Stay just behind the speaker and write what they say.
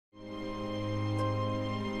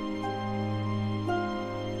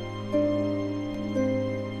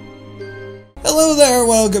Hello there,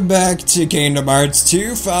 welcome back to Kingdom Hearts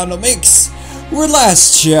 2 Final Mix. Where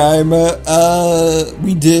last time,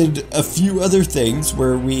 we did a few other things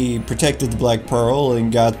where we protected the Black Pearl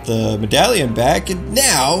and got the medallion back, and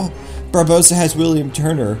now Barbossa has William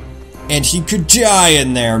Turner, and he could die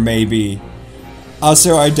in there, maybe.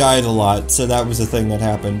 Also, I died a lot, so that was a thing that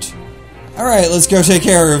happened. Alright, let's go take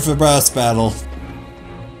care of the boss battle.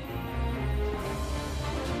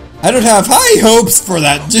 I don't have high hopes for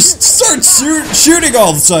that. Just start shooting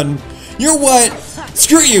all of a sudden. You know what?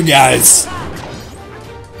 Screw you guys.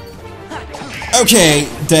 Okay,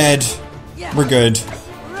 dead. We're good.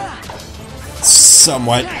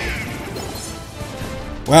 Somewhat.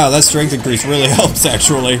 Wow, that strength increase really helps,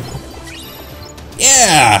 actually.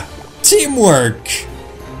 Yeah! Teamwork!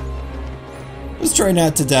 Let's try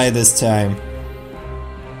not to die this time.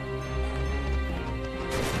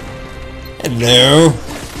 Hello.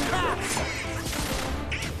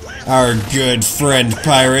 Our good friend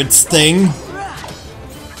pirates thing.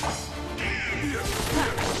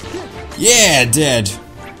 Yeah, dead.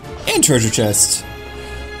 And treasure chest.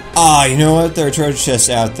 Ah, you know what? There are treasure chests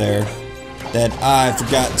out there that I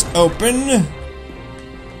forgot to open.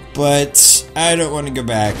 But I don't want to go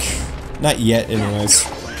back. Not yet, anyways.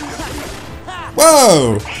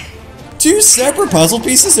 Whoa! 2 separate puzzle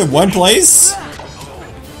pieces in one place?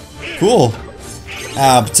 Cool.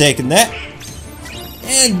 I'll be taking that.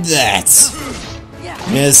 And that.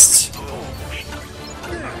 Missed.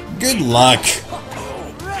 Good luck.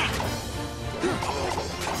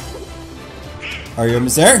 Are you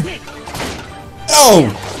almost there?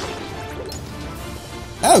 Oh!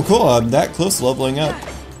 Oh, cool. I'm that close to leveling up.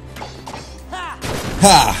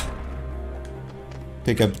 Ha!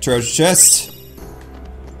 Pick up the treasure chest.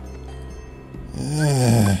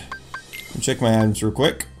 Check my items real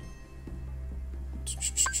quick.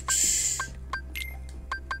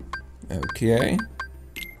 Okay.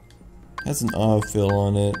 Has an autofill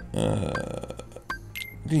on it.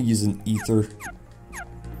 I'm gonna use an ether.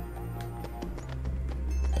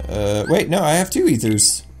 Wait, no, I have 2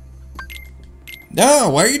 ethers. No,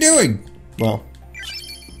 what are you doing? Well,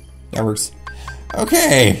 that works.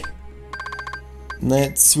 Okay.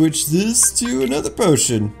 Let's switch this to another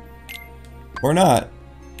potion. Or not.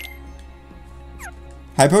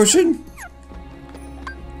 High potion?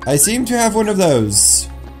 I seem to have one of those.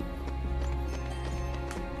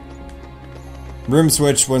 Room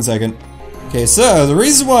switch, 1 second. Okay, so the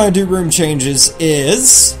reason why I do room changes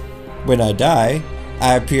is when I die,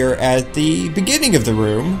 I appear at the beginning of the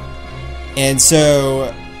room. And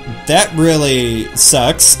so that really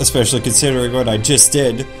sucks, especially considering what I just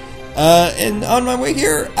did. And on my way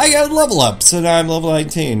here, I got a level up, so now I'm level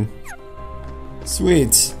 19.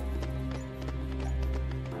 Sweet.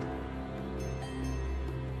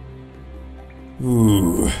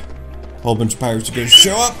 Ooh. A whole bunch of pirates are gonna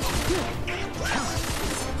show up.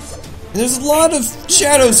 There's a lot of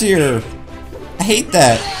shadows here. I hate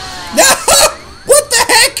that. No! What the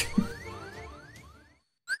heck?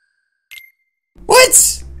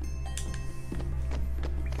 What?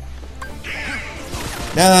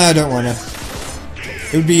 Nah, I don't wanna.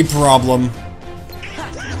 It would be a problem.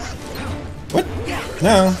 What?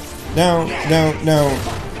 No. No, no, no.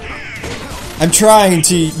 I'm trying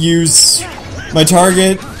to use my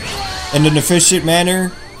target in an efficient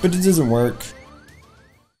manner, but it doesn't work.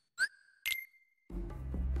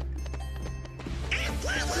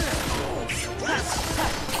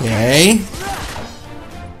 Okay.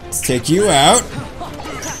 Let's take you out.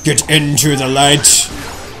 Get into the light.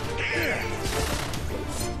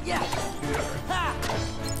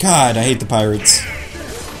 God, I hate the pirates.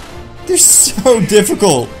 They're so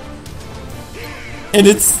difficult. And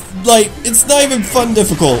it's like, it's not even fun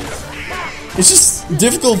difficult. It's just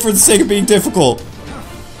difficult for the sake of being difficult.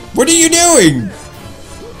 What are you doing?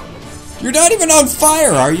 You're not even on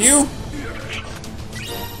fire, are you?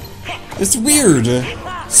 It's weird.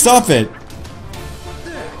 Stop it.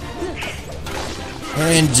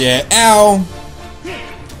 And ow.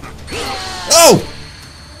 Oh!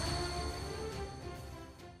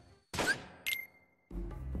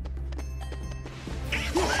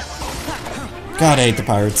 God, I hate the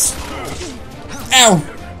pirates. Ow!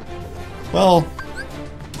 Well,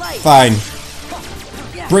 fine.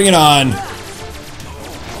 Bring it on.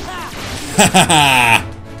 Hahaha!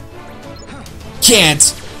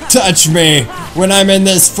 Can't touch me when I'm in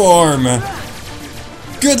this form.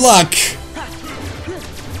 Good luck.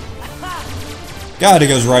 God, it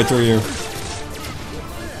goes right through you.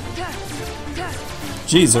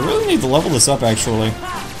 Jeez, I really need to level this up, actually.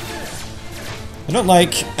 I don't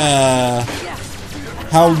like,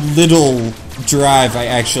 how little drive I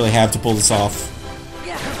actually have to pull this off.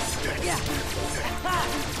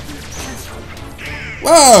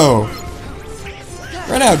 Whoa!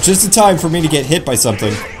 Ran out just in time for me to get hit by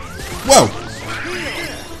something. Whoa!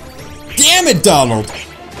 Damn it, Donald!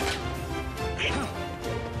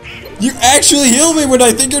 You actually heal me when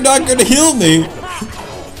I think you're not gonna heal me!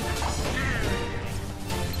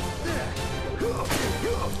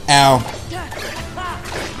 Ow.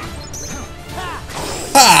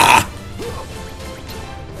 Ha!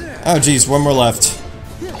 Oh geez, one more left.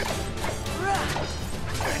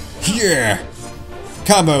 Yeah!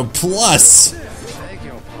 Combo plus!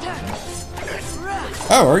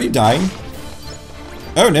 Oh, are you dying?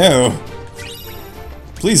 Oh no!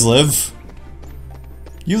 Please live.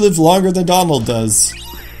 You live longer than Donald does.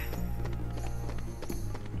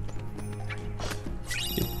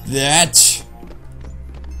 Get that.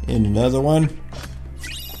 And another one.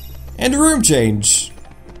 And a room change.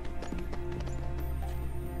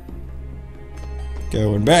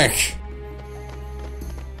 Going back.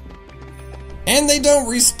 And they don't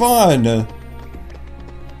respawn.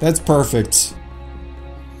 That's perfect.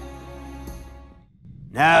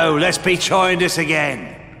 Now, let's be trying this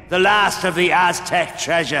again. The last of the Aztec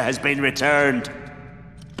treasure has been returned.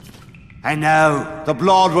 And now, the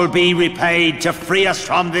blood will be repaid to free us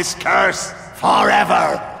from this curse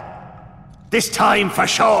forever. This time for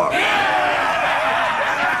sure.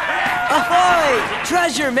 Ahoy!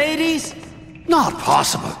 Treasure, mateys! Not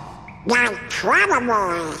possible. Not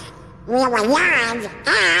probable. We're alive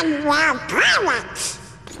and we're pirates.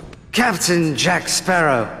 Captain Jack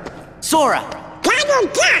Sparrow. Sora.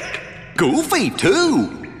 Donald Duck. Goofy,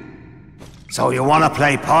 too. So you want to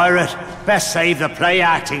play pirate? Best save the play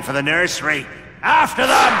acting for the nursery. After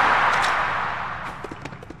them!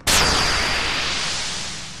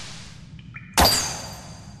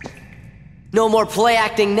 No more play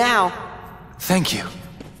acting now. Thank you,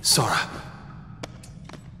 Sora.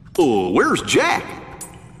 Oh, where's Jack?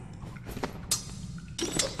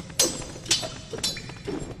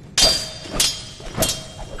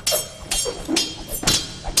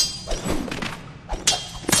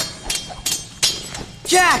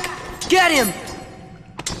 Jack! Get him!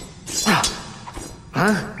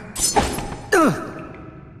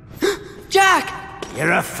 Jack!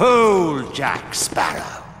 You're a fool, Jack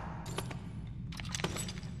Sparrow.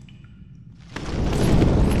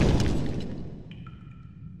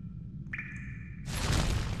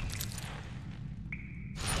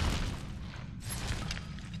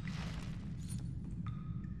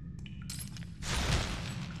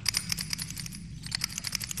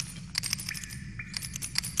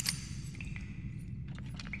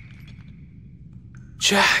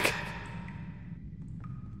 Jack!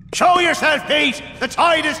 Show yourself, Pete! The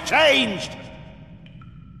tide has changed!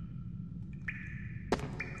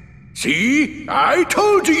 See? I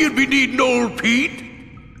told you you'd be needing old Pete.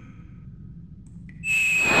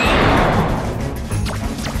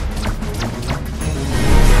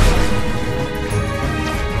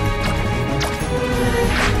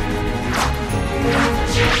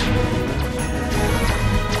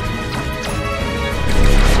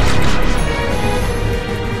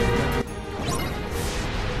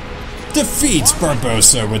 Defeat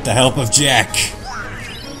Barbossa with the help of Jack.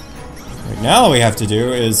 Right now all we have to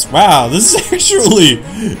do is... Wow, this is actually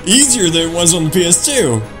easier than it was on the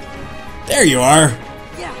PS2. There you are.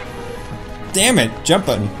 Damn it, jump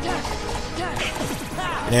button.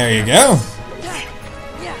 There you go.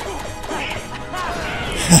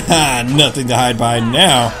 Haha, nothing to hide behind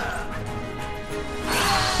now.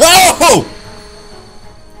 Oh!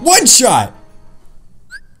 One shot!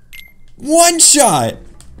 One shot!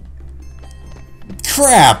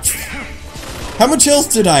 Crap! How much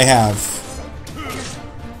health did I have?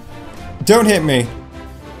 Don't hit me.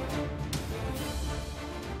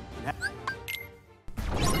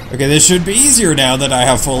 Okay, this should be easier now that I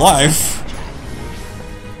have full life.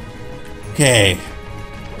 Okay.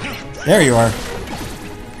 There you are.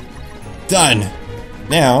 Done.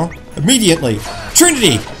 Now, immediately.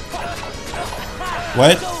 Trinity!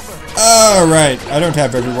 What? Oh, right. I don't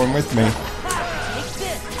have everyone with me.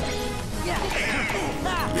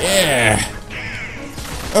 Yeah.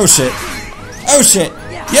 Oh shit. Oh shit.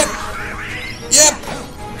 Yep. Yep.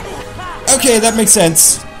 Okay, that makes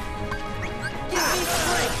sense.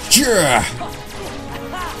 Yeah.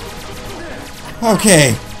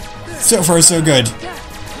 Okay. So far, so good.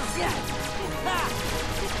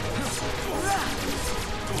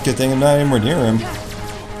 Good thing I'm not anywhere near him.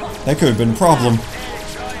 That could have been a problem.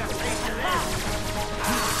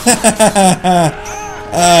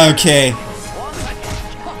 Okay.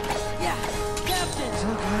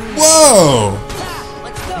 Whoa!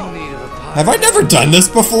 Have I never done this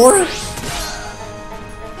before?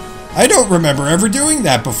 I don't remember ever doing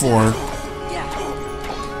that before.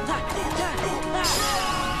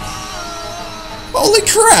 Holy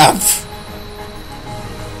crap!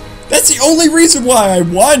 That's the only reason why I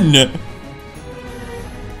won!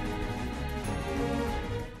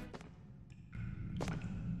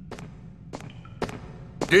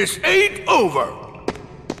 This ain't over.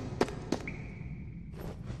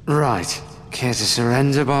 Right. Care to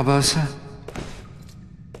surrender, Barbossa?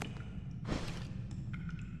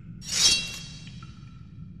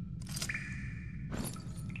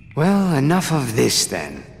 Well, enough of this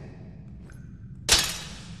then.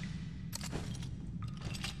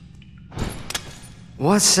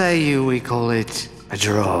 What say you we call it a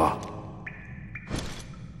draw?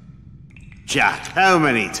 Jack, how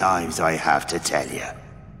many times do I have to tell you?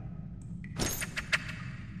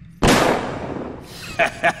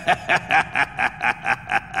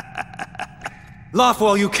 Laugh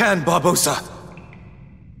while you can, Barbossa.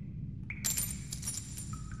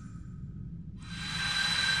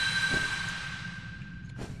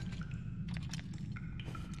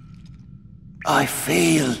 I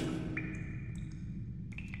feel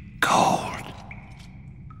cold.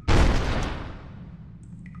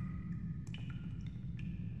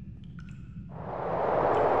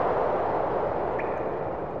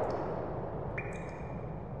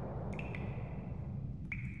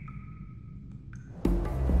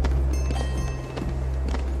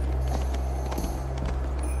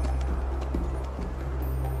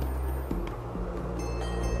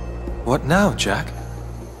 What now, Jack?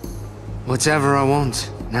 Whatever I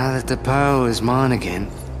want, now that the pearl is mine again.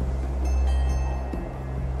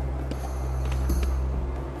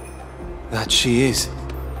 That she is.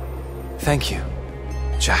 Thank you,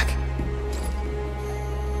 Jack.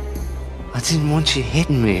 I didn't want you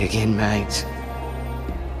hitting me again, mate.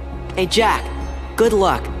 Hey, Jack. Good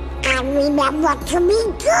luck. I remember to be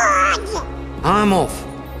good. I'm off.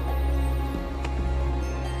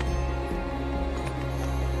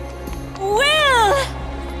 Will!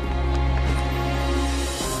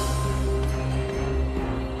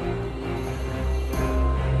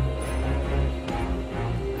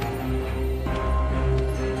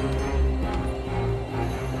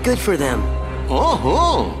 Good for them.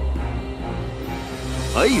 Uh-huh.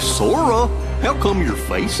 Hey, Sora, how come your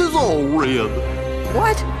face is all red?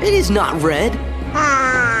 What? It is not red.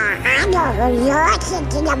 I know who you're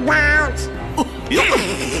thinking about.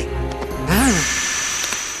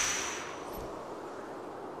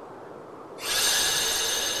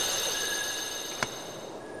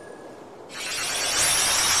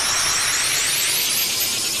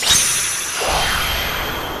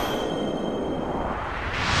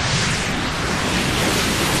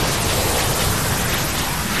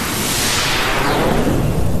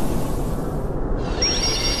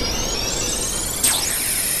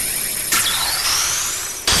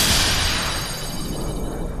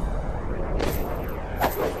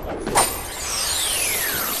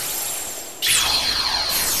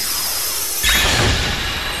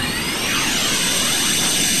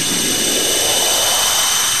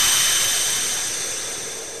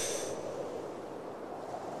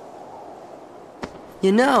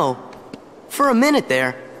 You know, for a minute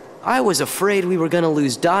there, I was afraid we were gonna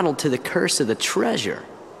lose Donald to the curse of the treasure.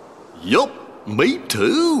 Yup, me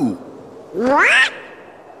too. What?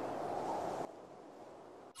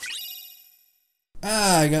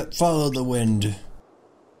 I got follow the wind.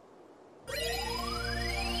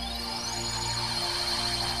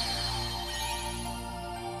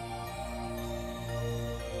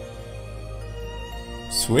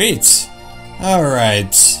 Sweet.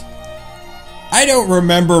 Alright. I don't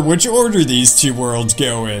remember which order these two worlds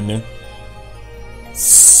go in.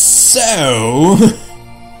 So...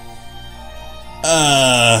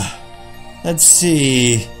 let's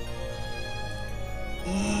see...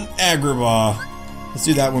 Agrabah. Let's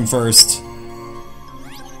do that one first.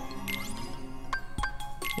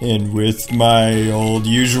 And with my old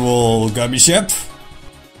usual gummy ship,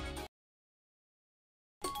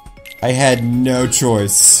 I had no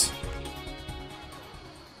choice.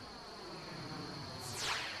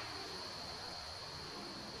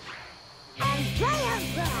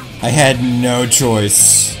 I had no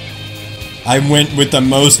choice. I went with the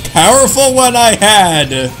most powerful one I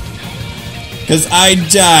had. Because I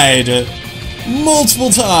died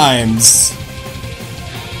multiple times.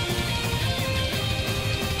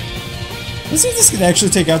 Let's see if this can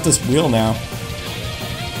actually take out this wheel now.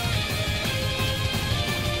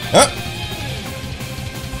 Oh!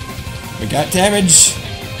 We got damage.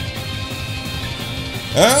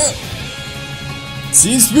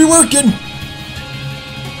 Seems to be working.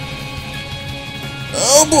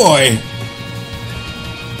 Oh boy!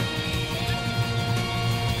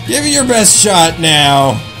 Give it your best shot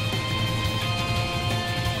now.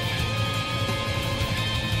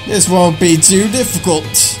 This won't be too difficult.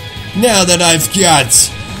 Now that I've got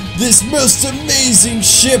this most amazing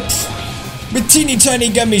ship with teeny tiny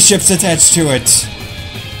gummy ships attached to it.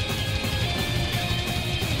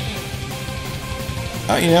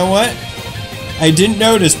 Oh, you know what? I didn't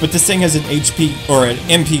notice, but this thing has an HP or an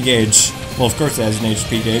MP gauge. Well, of course it has an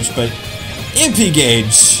HP gauge, but MP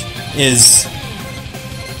gauge is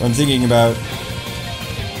what I'm thinking about.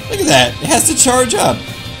 Look at that. It has to charge up.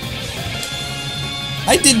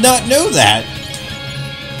 I did not know that.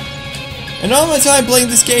 And all my time playing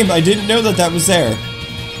this game, I didn't know that that was there.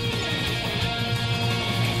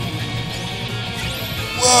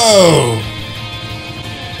 Whoa!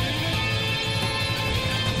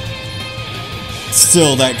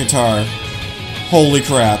 Still that guitar. Holy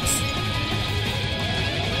crap.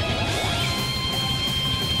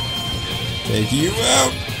 Take you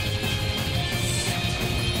out.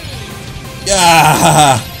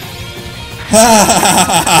 Ah!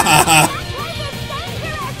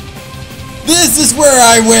 This is where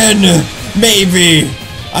I win! Maybe.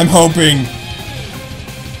 I'm hoping.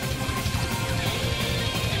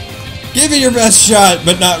 Give it your best shot,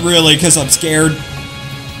 but not really, because I'm scared.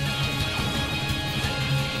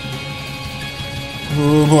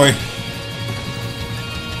 Oh boy.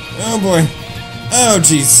 Oh boy. Oh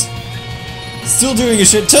jeez. Still doing a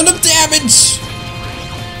shit ton of damage!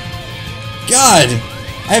 God!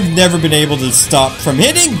 I've never been able to stop from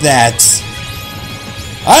hitting that!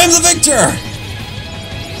 I am the victor!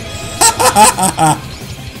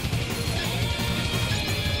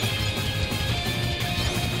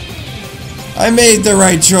 I made the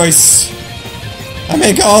right choice. I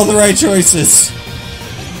make all the right choices.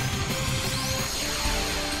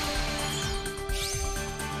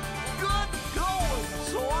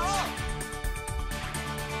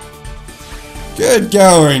 Good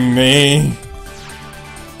going, me.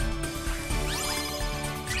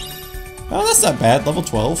 Oh, that's not bad. Level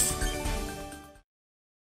 12.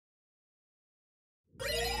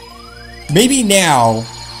 Maybe now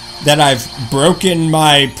that I've broken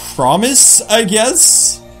my promise, I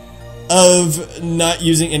guess, of not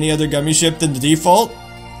using any other gummy ship than the default.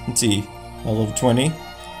 Let's see. Level 20.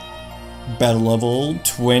 Battle level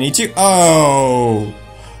 22. Oh!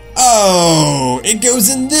 Oh! It goes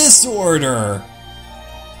in this order!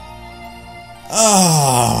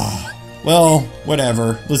 Ah, well,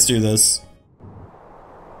 whatever. Let's do this.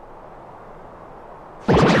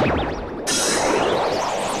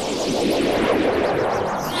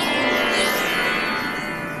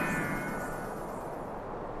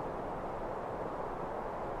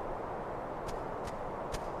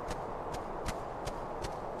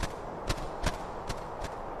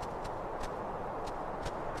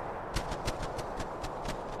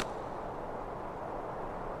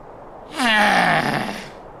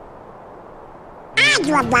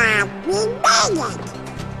 Agrabah, we made it.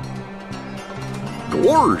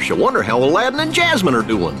 Gosh, I wonder how Aladdin and Jasmine are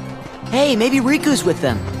doing. Hey, maybe Riku's with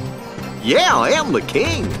them. Yeah, I am the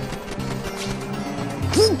king.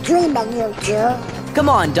 Keep dreaming, you two. Come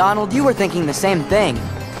on, Donald, you were thinking the same thing.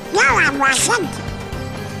 No, I wasn't.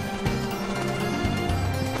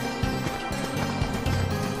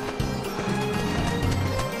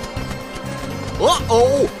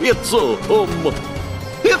 Uh-oh, it's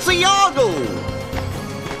Iago!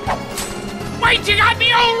 Wait, you got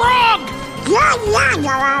me all wrong! You're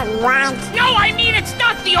all right. No, I mean, it's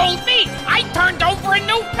not the old me. I turned over a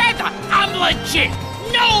new feather. I'm legit.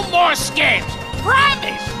 No more scams.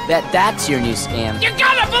 Promise. That's your new scam. You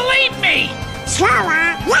gotta believe me. So,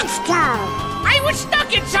 let's go. I was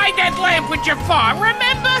stuck inside that lamp with Jafar,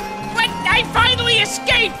 remember? But I finally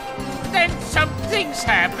escaped. Then some things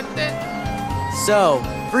happened. So,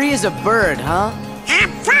 free as a bird, huh?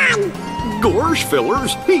 Have fun. Gosh,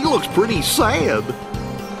 fellers, he looks pretty sad.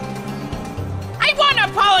 I want to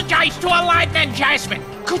apologize to Aladdin and Jasmine.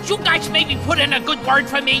 Could you guys maybe put in a good word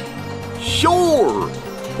for me? Sure,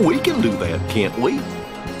 we can do that, can't we?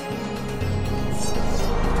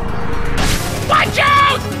 Watch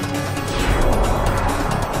out!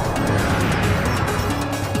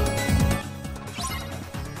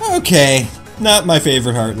 Okay, not my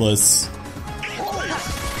favorite Heartless.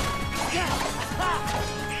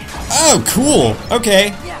 Oh, cool.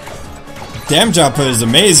 Okay. Damn Joppa is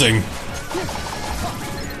amazing.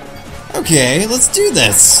 Okay, let's do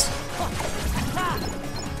this.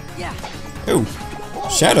 Oh,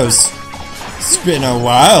 shadows. It's been a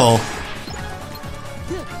while.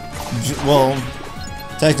 Well,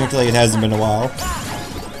 technically it hasn't been a while.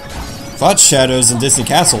 Fought shadows in Disney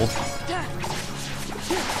Castle.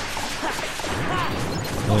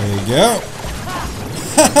 There you go.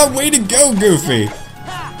 Way to go, Goofy.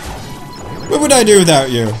 What would I do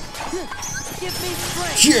without you?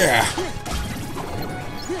 Yeah.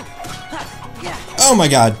 Oh my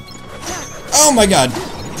god. Oh my god.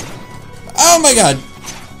 Oh my god.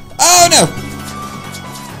 Oh no.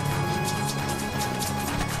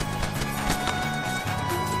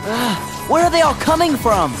 Where are they all coming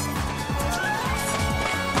from?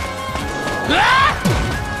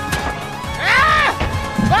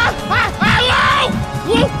 Hello!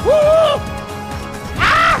 Woo-hoo!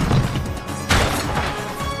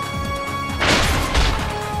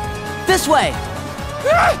 This way!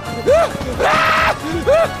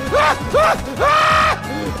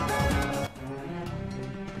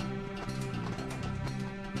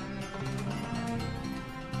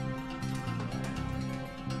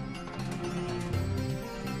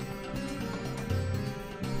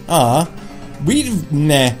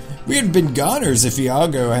 We'd have been goners if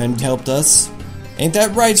Iago hadn't helped us. Ain't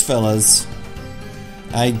that right, fellas?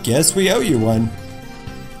 I guess we owe you one.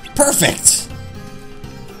 Perfect!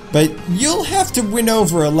 But you'll have to win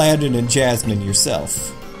over Aladdin and Jasmine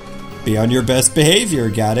yourself. Be on your best behavior,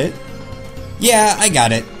 got it? Yeah, I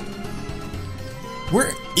got it.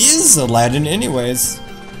 Where is Aladdin anyways?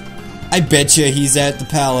 I betcha he's at the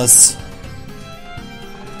palace.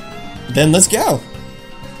 Then let's go.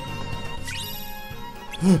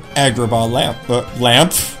 Agrabah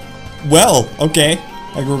lamp? Well, okay.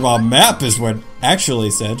 Agrabah map is what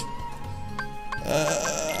actually said.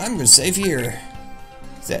 I'm gonna save here.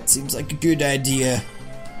 That seems like a good idea.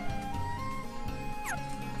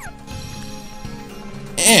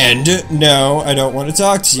 And, no, I don't want to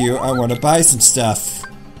talk to you. I want to buy some stuff.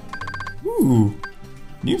 Ooh,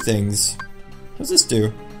 new things. What's this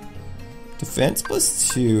do? Defense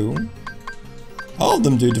 +2. All of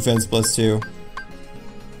them do defense +2.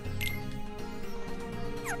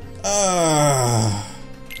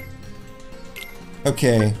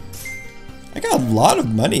 Okay. I got a lot of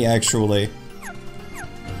money, actually.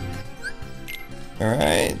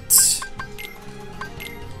 Alright.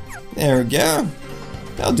 There we go.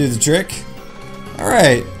 That'll do the trick.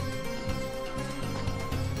 Alright.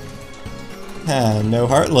 No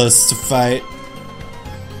Heartless to fight.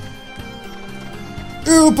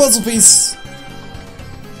 Ooh, puzzle piece!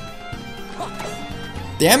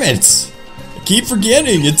 Damn it! I keep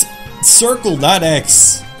forgetting, it's circle, not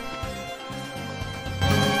X.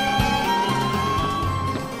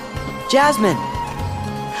 Jasmine!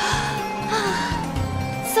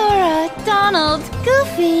 Sora, Donald,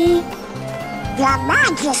 Goofy. Your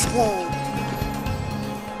Majesty.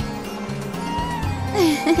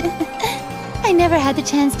 I never had the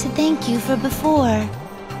chance to thank you for before.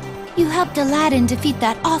 You helped Aladdin defeat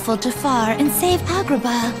that awful Jafar and save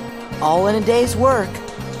Agrabah. All in a day's work.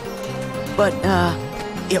 But,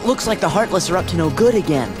 it looks like the Heartless are up to no good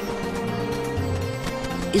again.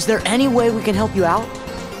 Is there any way we can help you out?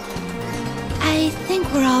 I think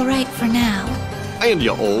we're all right for now. And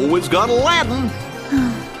you always got Aladdin.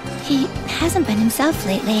 He hasn't been himself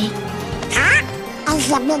lately. Huh? Is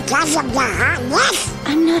it because of the Heartless?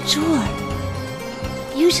 I'm not sure.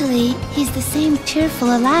 Usually, he's the same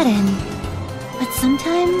cheerful Aladdin. But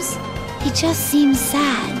sometimes, he just seems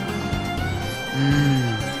sad.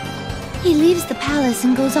 He leaves the palace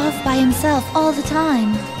and goes off by himself all the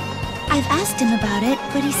time. I've asked him about it,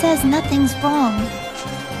 but he says nothing's wrong.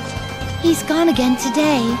 He's gone again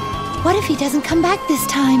today. What if he doesn't come back this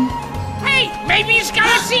time? Hey, maybe he's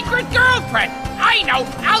got a secret girlfriend. I know.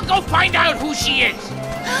 I'll go find out who she is.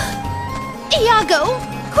 Iago!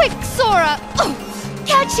 Quick, Sora! Oh,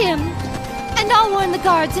 catch him! And I'll warn the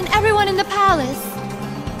guards and everyone in the palace.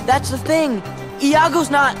 That's the thing.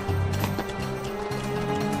 Iago's not...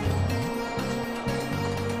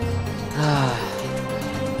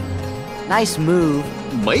 Nice move.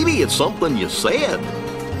 Maybe it's something you said.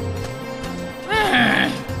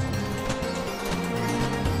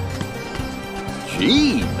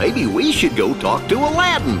 Gee, maybe we should go talk to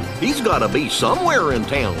Aladdin. He's gotta be somewhere in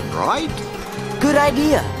town, right? Good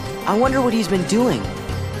idea. I wonder what he's been doing.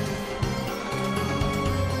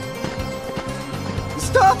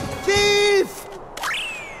 Stop thief!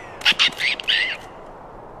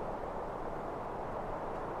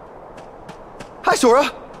 Hi,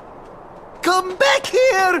 Sora. Come back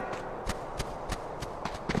here!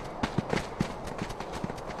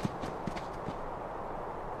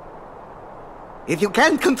 If you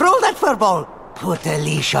can't control that furball, put a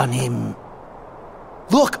leash on him.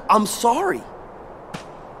 Look, I'm sorry.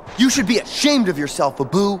 You should be ashamed of yourself,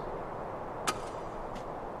 Abu.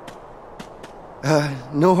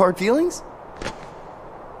 No hard feelings?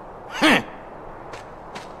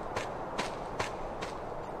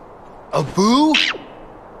 Abu?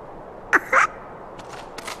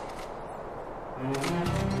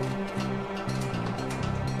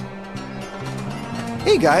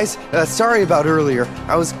 Hey guys, sorry about earlier.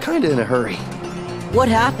 I was kinda in a hurry. What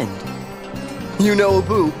happened? You know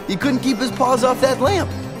Abu, he couldn't keep his paws off that lamp.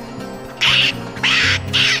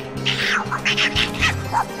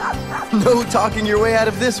 No talking your way out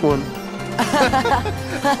of this one.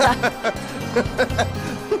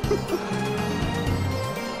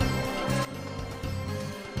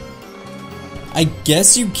 I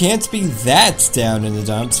guess you can't be that down in the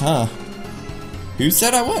dumps, huh? Who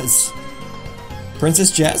said I was?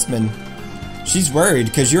 Princess Jasmine. She's worried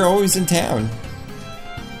because you're always in town.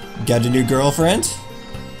 Got a new girlfriend?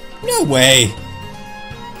 No way!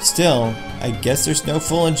 Still, I guess there's no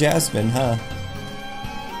fool in Jasmine, huh?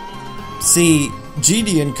 See,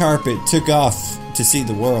 Genie and Carpet took off to see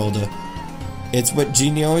the world. It's what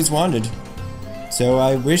Genie always wanted. So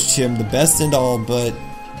I wished him the best and all, but...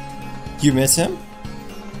 You miss him?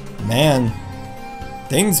 Man,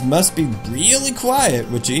 things must be really quiet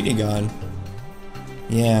with Genie gone.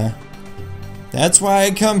 Yeah. That's why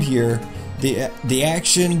I come here. The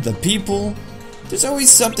action, the people. There's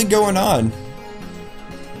always something going on.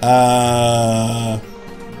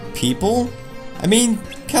 People? I mean,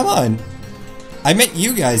 come on. I met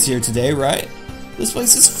you guys here today, right? This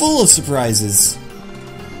place is full of surprises.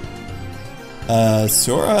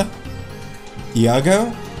 Sora?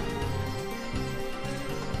 Iago?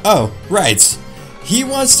 Oh, right. He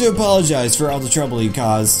wants to apologize for all the trouble he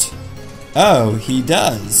caused. Oh, he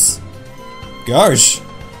does. Gosh,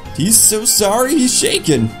 he's so sorry he's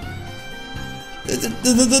shaking.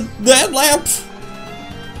 That lamp!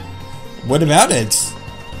 What about it?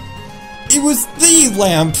 It was the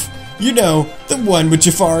lamp! You know, the one with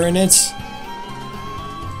Jafar in it.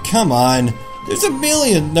 Come on, there's a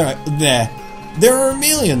million. There are a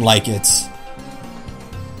million like it.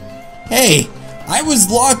 Hey, I was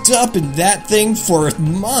locked up in that thing for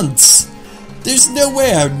months. There's no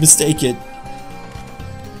way I would mistake it.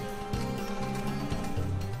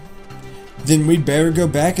 Then we'd better go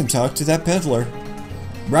back and talk to that peddler.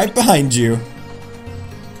 Right behind you.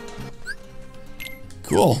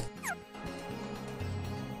 Cool.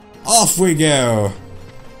 Off we go.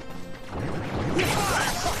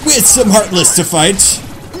 With some Heartless to fight.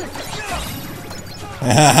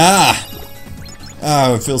 Ha!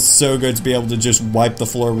 Oh, it feels so good to be able to just wipe the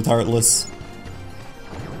floor with Heartless.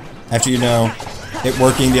 After, you know, it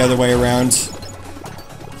working the other way around.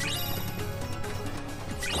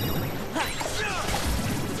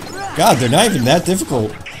 God, they're not even that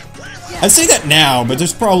difficult. I say that now, but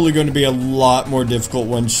there's probably going to be a lot more difficult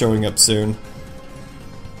ones showing up soon.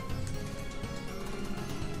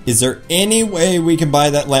 Is there any way we can buy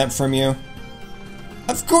that lamp from you?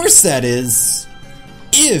 Of course that is.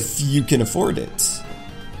 If you can afford it.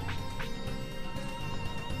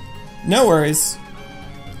 No worries.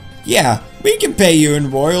 Yeah, we can pay you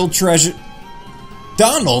in royal treasure.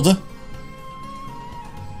 Donald?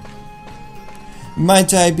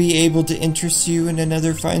 Might I be able to interest you in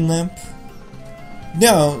another fine lamp?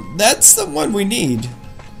 No, that's the one we need.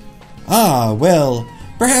 Ah, well,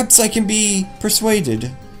 perhaps I can be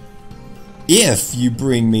persuaded. If you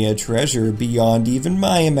bring me a treasure beyond even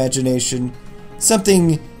my imagination.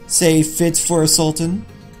 Something, say, fit for a sultan?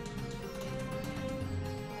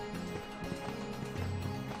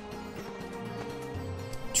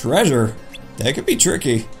 Treasure? That could be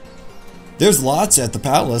tricky. There's lots at the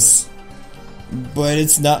palace. But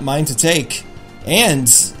it's not mine to take.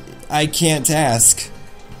 And I can't ask.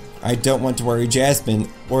 I don't want to worry Jasmine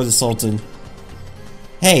or the Sultan.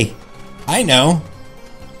 Hey, I know.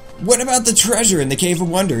 What about the treasure in the Cave of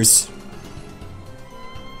Wonders?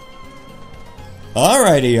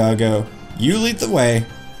 Alright, Iago. You lead the way.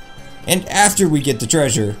 And after we get the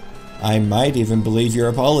treasure, I might even believe your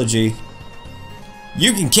apology.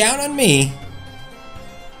 You can count on me.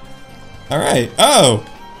 Alright. Oh!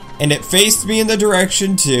 And it faced me in the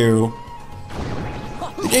direction too.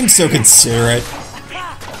 The game's so considerate.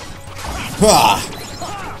 Ah.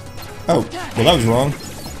 Oh, well that was wrong.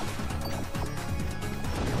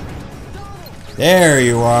 There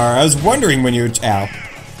you are. I was wondering when you would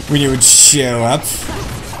show up.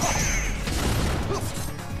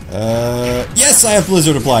 Yes, I have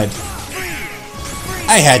Blizzard applied.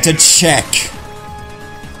 I had to check.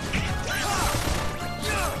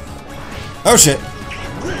 Oh shit.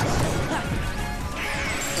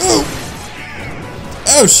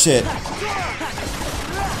 Oh shit.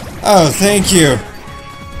 Oh, thank you.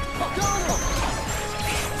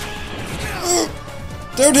 Oh,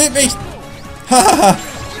 don't hit me. Ha ha ha.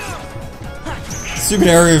 Stupid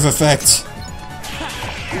area of effect.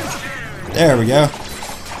 There we go.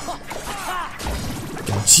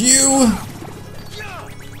 Got you.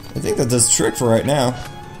 I think that does the trick for right now.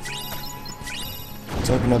 Let's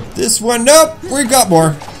open up this one. Nope, we got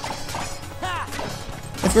more.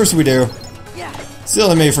 Of course we do.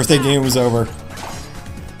 Silly me for thinking it was over.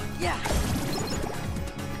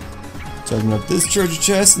 Let's open up this treasure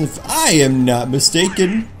chest, and if I am not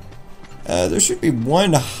mistaken, there should be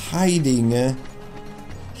one hiding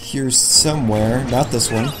here somewhere. Not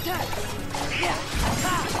this one.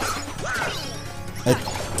 I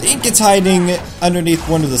think it's hiding underneath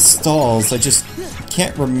one of the stalls. I just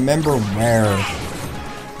can't remember where.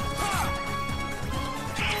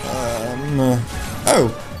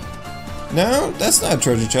 Oh. No, that's not a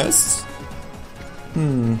treasure chest.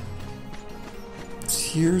 It's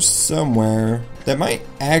here somewhere. That might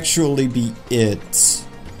actually be it.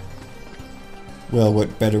 Well,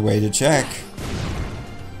 what better way to check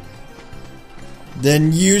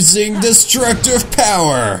than using destructive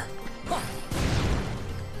power?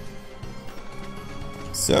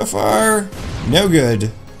 So far, no good.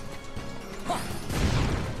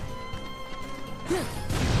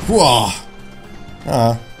 Whoa.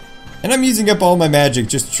 And I'm using up all my magic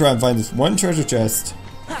just to try and find this one treasure chest,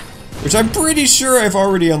 which I'm pretty sure I've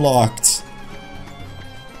already unlocked.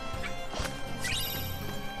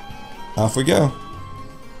 Off we go.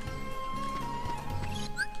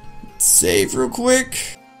 Save real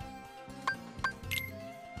quick.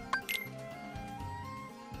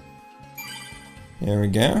 There we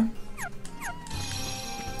go.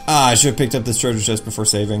 I should have picked up this treasure chest before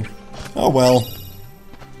saving. Oh well.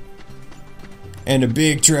 And a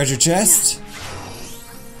big treasure chest.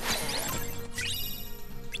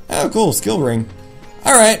 Oh cool, skill ring.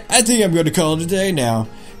 Alright, I think I'm going to call it a day now.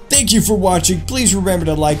 Thank you for watching. Please remember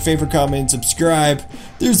to like, favorite, comment, and subscribe.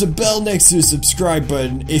 There's a bell next to the subscribe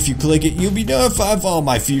button. If you click it, you'll be notified of all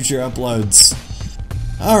my future uploads.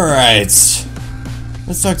 Alright.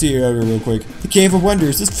 Let's talk to you over real quick. The Cave of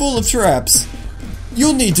Wonders is full of traps.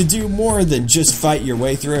 You'll need to do more than just fight your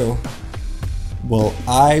way through. Well,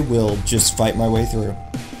 I will just fight my way through.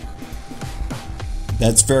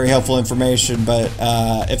 That's very helpful information, but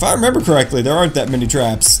if I remember correctly, there aren't that many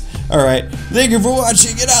traps. Alright, thank you for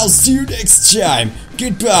watching, and I'll see you next time.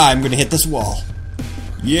 Goodbye, I'm gonna hit this wall.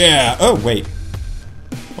 Yeah, oh wait.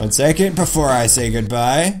 1 second before I say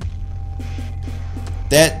goodbye.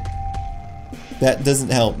 That doesn't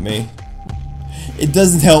help me. It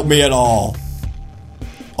doesn't help me at all.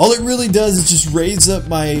 All it really does is just raise up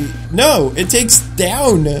my... No, it takes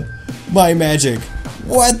down my magic.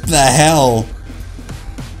 What the hell?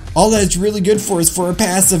 All that's really good for is for a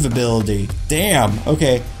passive ability. Damn.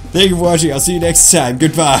 Okay. Thank you for watching. I'll see you next time.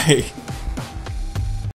 Goodbye.